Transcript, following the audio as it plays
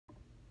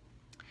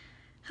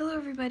Hello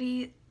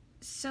everybody.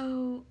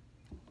 So,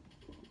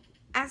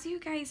 as you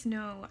guys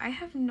know, I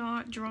have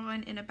not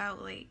drawn in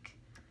about like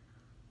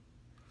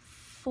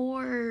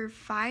 4 or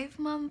 5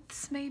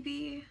 months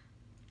maybe.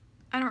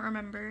 I don't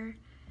remember.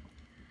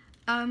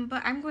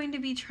 But I'm going to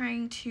be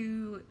trying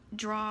to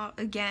draw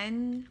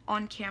again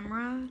on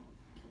camera.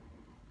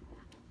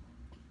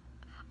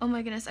 Oh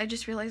my goodness, I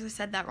just realized I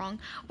said that wrong.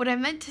 What I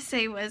meant to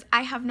say was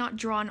I have not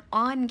drawn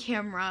on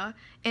camera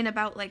in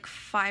about like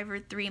 5 or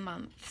 3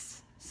 months.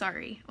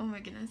 Sorry. Oh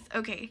my goodness.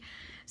 Okay.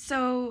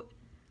 So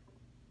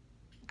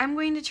I'm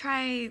going to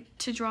try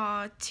to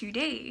draw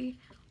today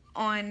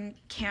on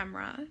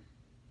camera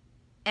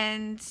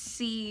and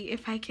see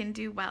if I can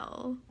do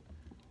well.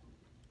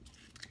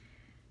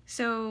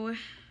 So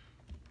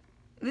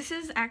this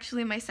is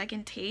actually my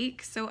second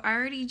take. So I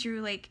already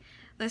drew like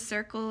the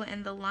circle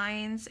and the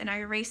lines, and I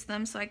erased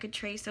them so I could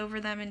trace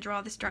over them and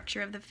draw the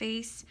structure of the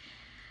face.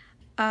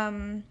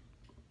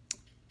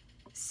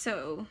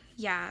 So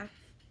yeah.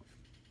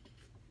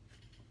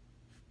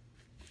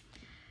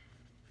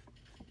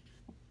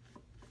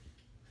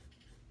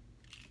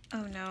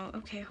 Oh no,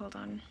 okay, hold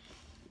on.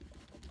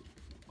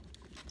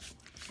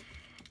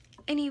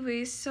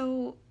 Anyways,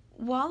 so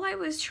while I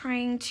was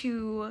trying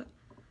to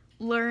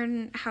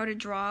learn how to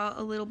draw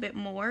a little bit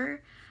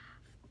more,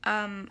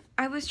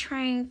 I was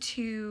trying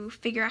to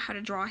figure out how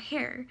to draw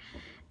hair.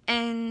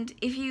 And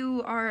if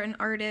you are an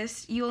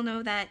artist, you'll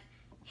know that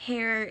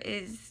hair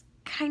is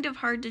kind of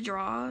hard to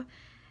draw,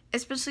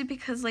 especially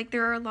because like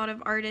there are a lot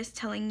of artists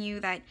telling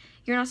you that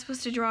you're not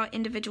supposed to draw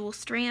individual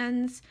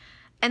strands,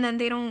 and then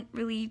they don't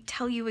really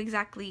tell you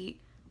exactly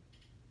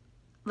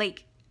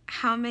like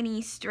how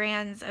many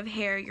strands of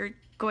hair you're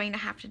going to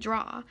have to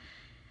draw.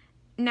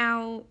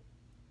 Now,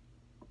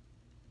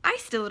 I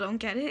still don't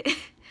get it,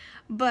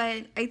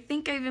 but I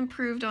think I've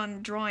improved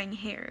on drawing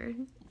hair,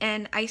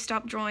 and I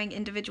stopped drawing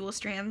individual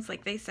strands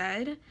like they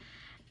said,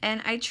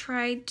 and I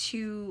tried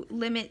to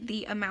limit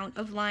the amount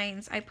of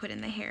lines I put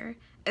in the hair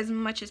as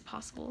much as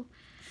possible.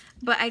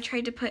 But I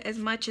tried to put as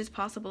much as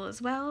possible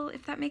as well,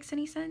 if that makes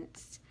any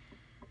sense.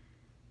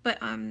 But,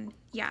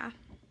 yeah.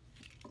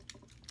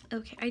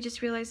 Okay, I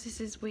just realized this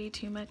is way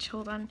too much.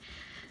 Hold on.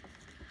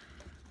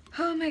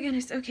 Oh my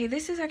goodness. Okay,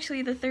 this is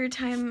actually the third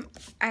time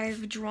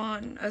I've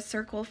drawn a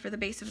circle for the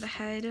base of the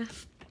head.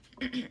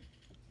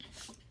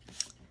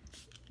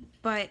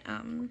 But,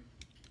 hold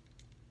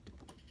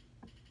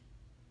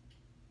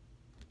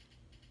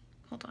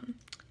on.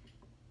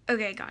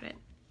 Okay, I got it.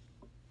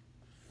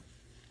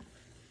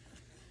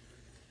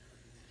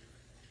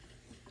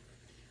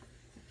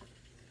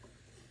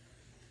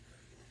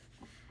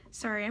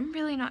 Sorry, I'm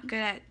really not good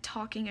at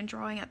talking and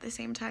drawing at the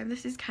same time.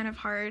 This is kind of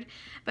hard,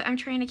 but I'm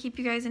trying to keep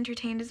you guys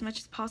entertained as much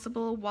as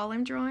possible while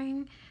I'm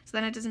drawing so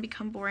that it doesn't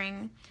become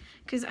boring.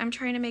 Because I'm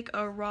trying to make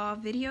a raw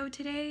video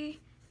today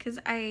because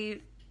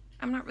I'm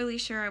not really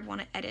sure I want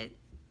to edit.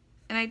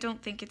 And I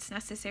don't think it's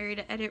necessary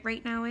to edit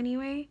right now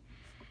anyway.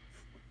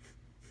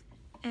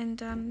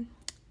 And,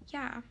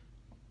 yeah.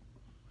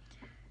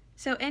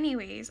 So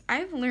anyways,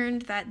 I've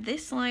learned that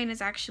this line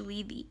is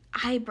actually the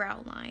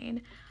eyebrow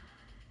line.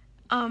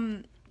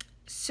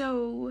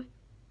 So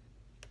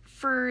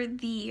for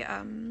the,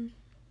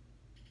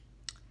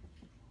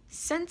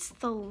 since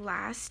the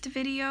last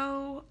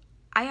video,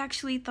 I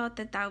actually thought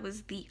that that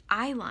was the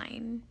eye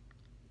line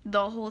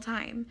the whole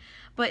time.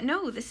 But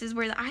no, this is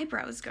where the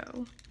eyebrows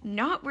go,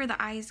 not where the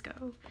eyes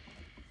go.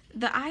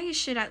 The eyes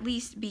should at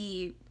least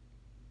be,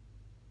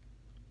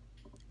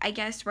 I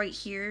guess, right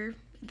here,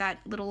 that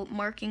little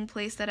marking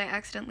place that I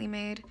accidentally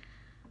made.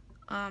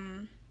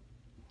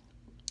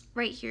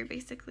 Right here,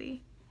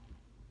 basically.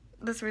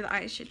 That's where the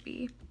eyes should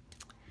be.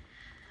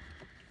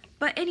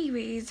 But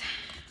anyways,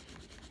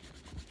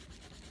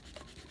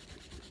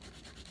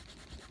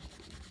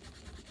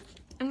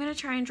 I'm gonna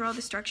try and draw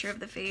the structure of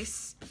the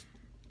face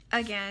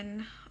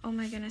again. Oh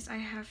my goodness, I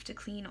have to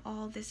clean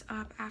all this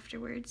up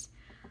afterwards.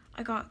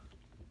 I got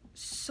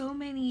so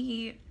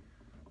many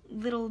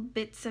little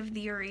bits of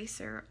the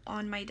eraser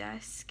on my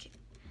desk.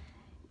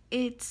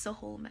 It's a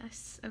whole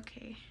mess.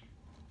 Okay.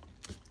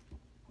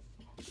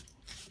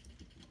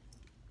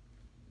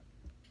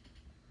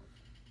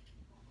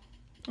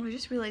 Oh, I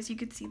just realized you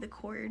could see the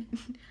cord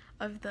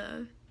of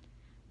the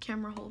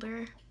camera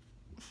holder.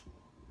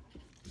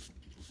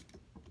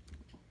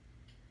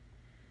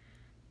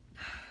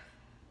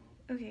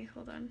 Okay,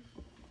 hold on.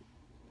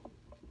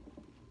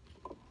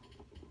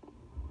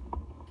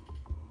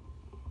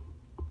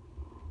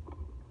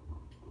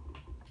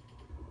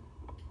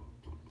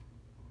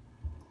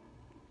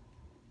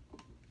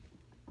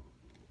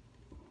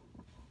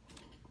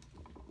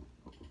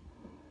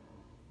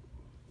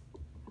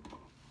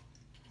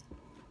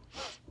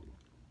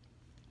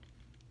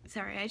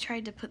 Sorry, I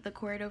tried to put the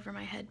cord over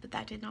my head, but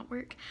that did not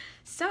work.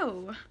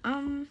 So,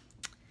 hold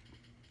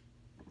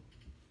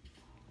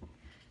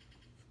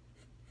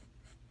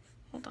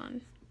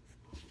on.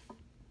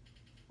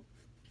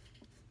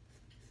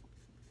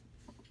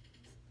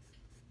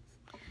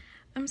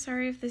 I'm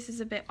sorry if this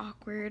is a bit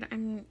awkward.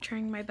 I'm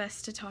trying my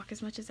best to talk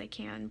as much as I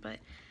can, but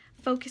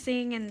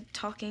focusing and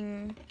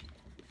talking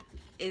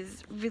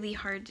is really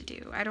hard to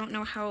do. I don't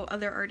know how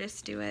other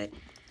artists do it.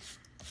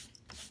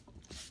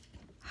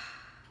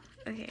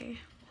 Okay,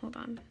 hold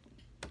on.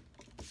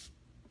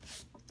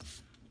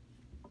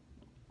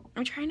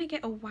 I'm trying to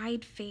get a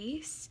wide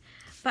face,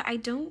 but I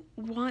don't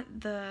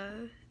want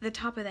the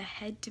top of the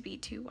head to be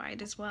too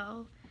wide as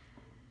well.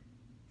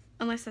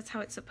 Unless that's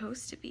how it's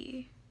supposed to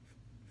be.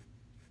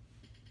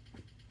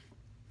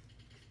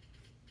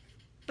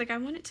 Like, I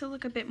want it to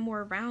look a bit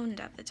more round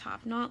at the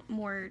top, not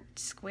more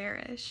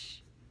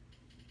squarish.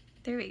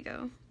 There we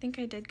go. I think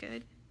I did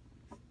good.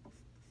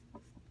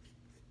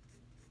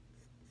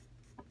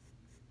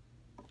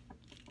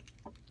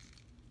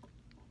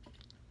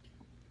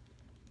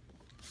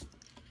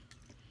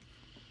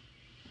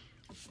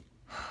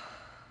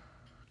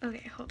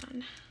 Okay, hold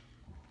on.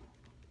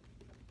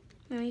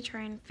 Let me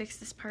try and fix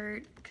this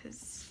part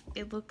because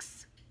it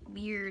looks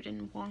weird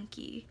and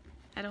wonky.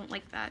 I don't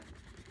like that.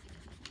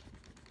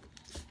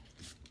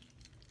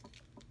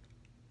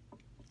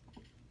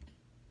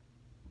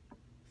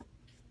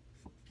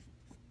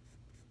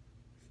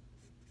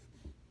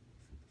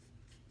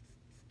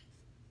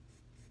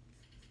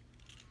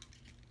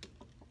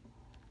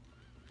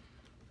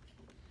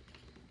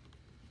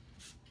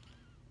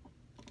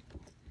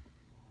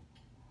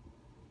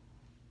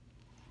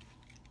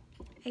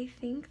 I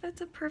think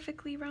that's a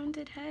perfectly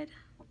rounded head.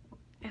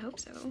 I hope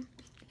so,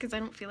 because I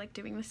don't feel like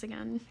doing this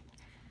again.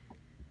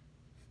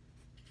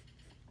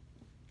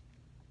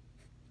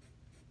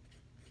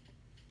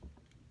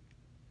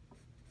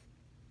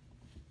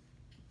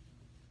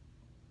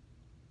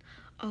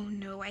 Oh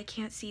no, I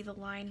can't see the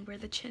line where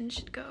the chin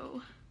should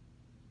go.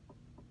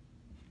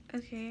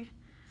 Okay,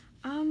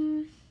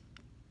 so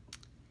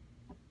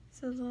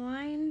the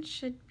line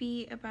should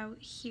be about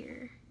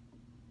here.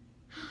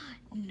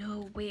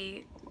 No,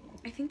 wait.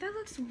 I think that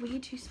looks way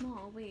too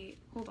small. Wait,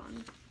 hold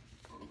on.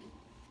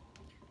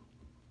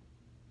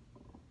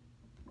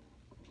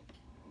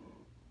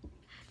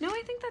 No,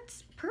 I think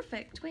that's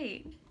perfect.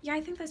 Wait. Yeah,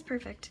 I think that's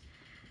perfect.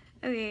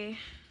 Okay.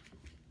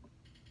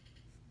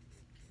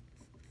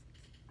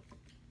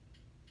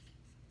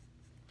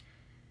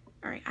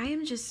 Alright, I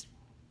am just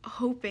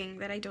hoping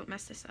that I don't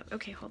mess this up.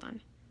 Okay, hold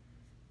on.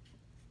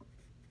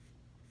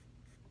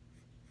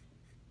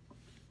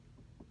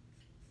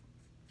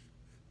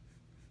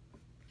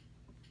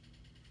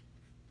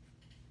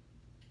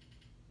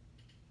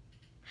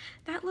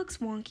 That looks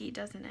wonky,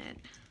 doesn't it?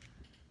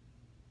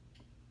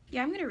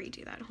 Yeah, I'm gonna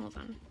redo that. Hold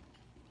on.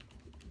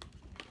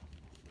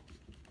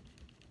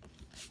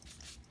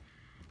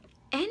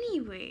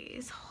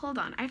 Anyways, hold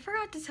on. I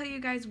forgot to tell you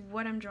guys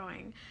what I'm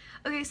drawing.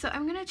 Okay, so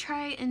I'm gonna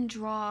try and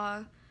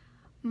draw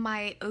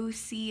my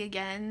OC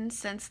again,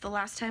 since the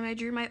last time I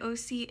drew my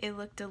OC, it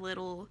looked a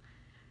little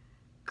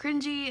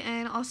cringy,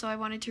 and also I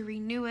wanted to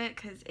renew it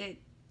because it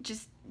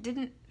just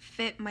didn't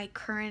fit my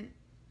current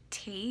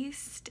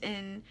taste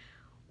and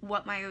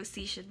what my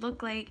OC should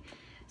look like.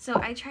 So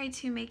I tried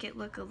to make it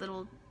look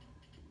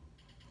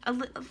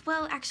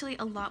well, actually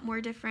a lot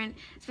more different,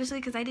 especially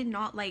because I did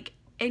not like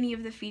any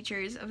of the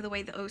features of the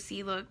way the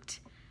OC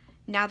looked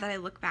now that I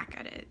look back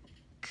at it,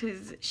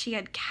 because she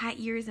had cat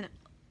ears and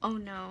oh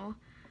no.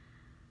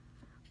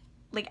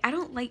 Like, I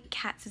don't like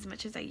cats as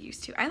much as I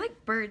used to. I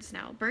like birds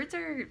now. Birds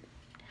are,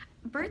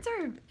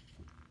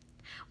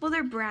 well,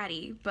 they're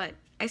bratty, but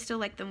I still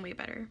like them way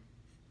better.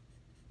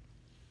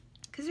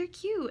 Because they're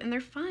cute and they're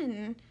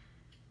fun.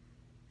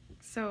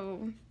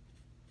 So,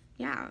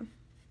 yeah.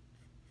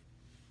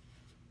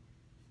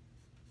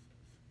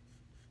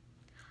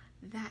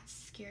 That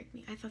scared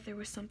me. I thought there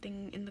was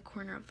something in the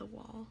corner of the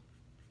wall.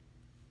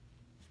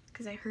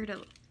 Because I heard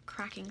a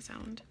cracking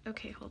sound.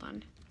 Okay, hold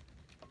on.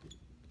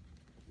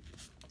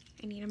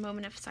 I need a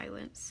moment of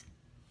silence.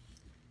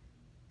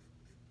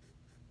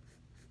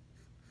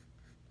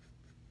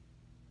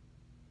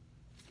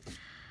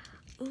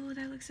 Oh,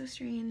 that looks so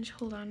strange.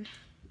 Hold on.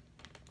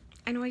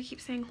 I know I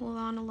keep saying hold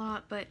on a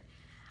lot, but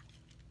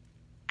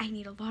I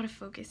need a lot of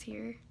focus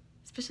here.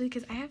 Especially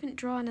because I haven't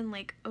drawn in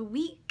like a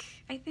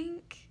week, I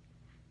think.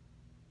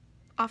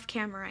 Off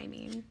camera, I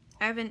mean.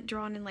 I haven't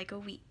drawn in like a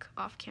week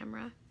off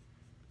camera.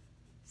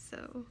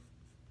 So,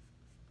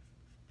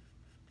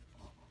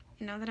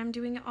 now that I'm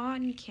doing it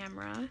on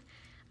camera,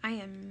 I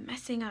am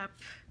messing up.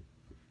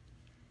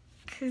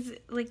 Because,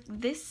 like,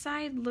 this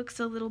side looks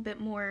a little bit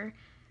more,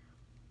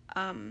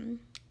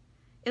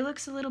 it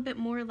looks a little bit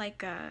more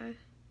like a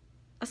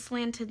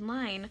slanted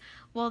line,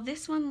 while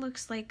this one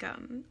looks like,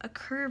 a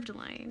curved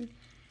line.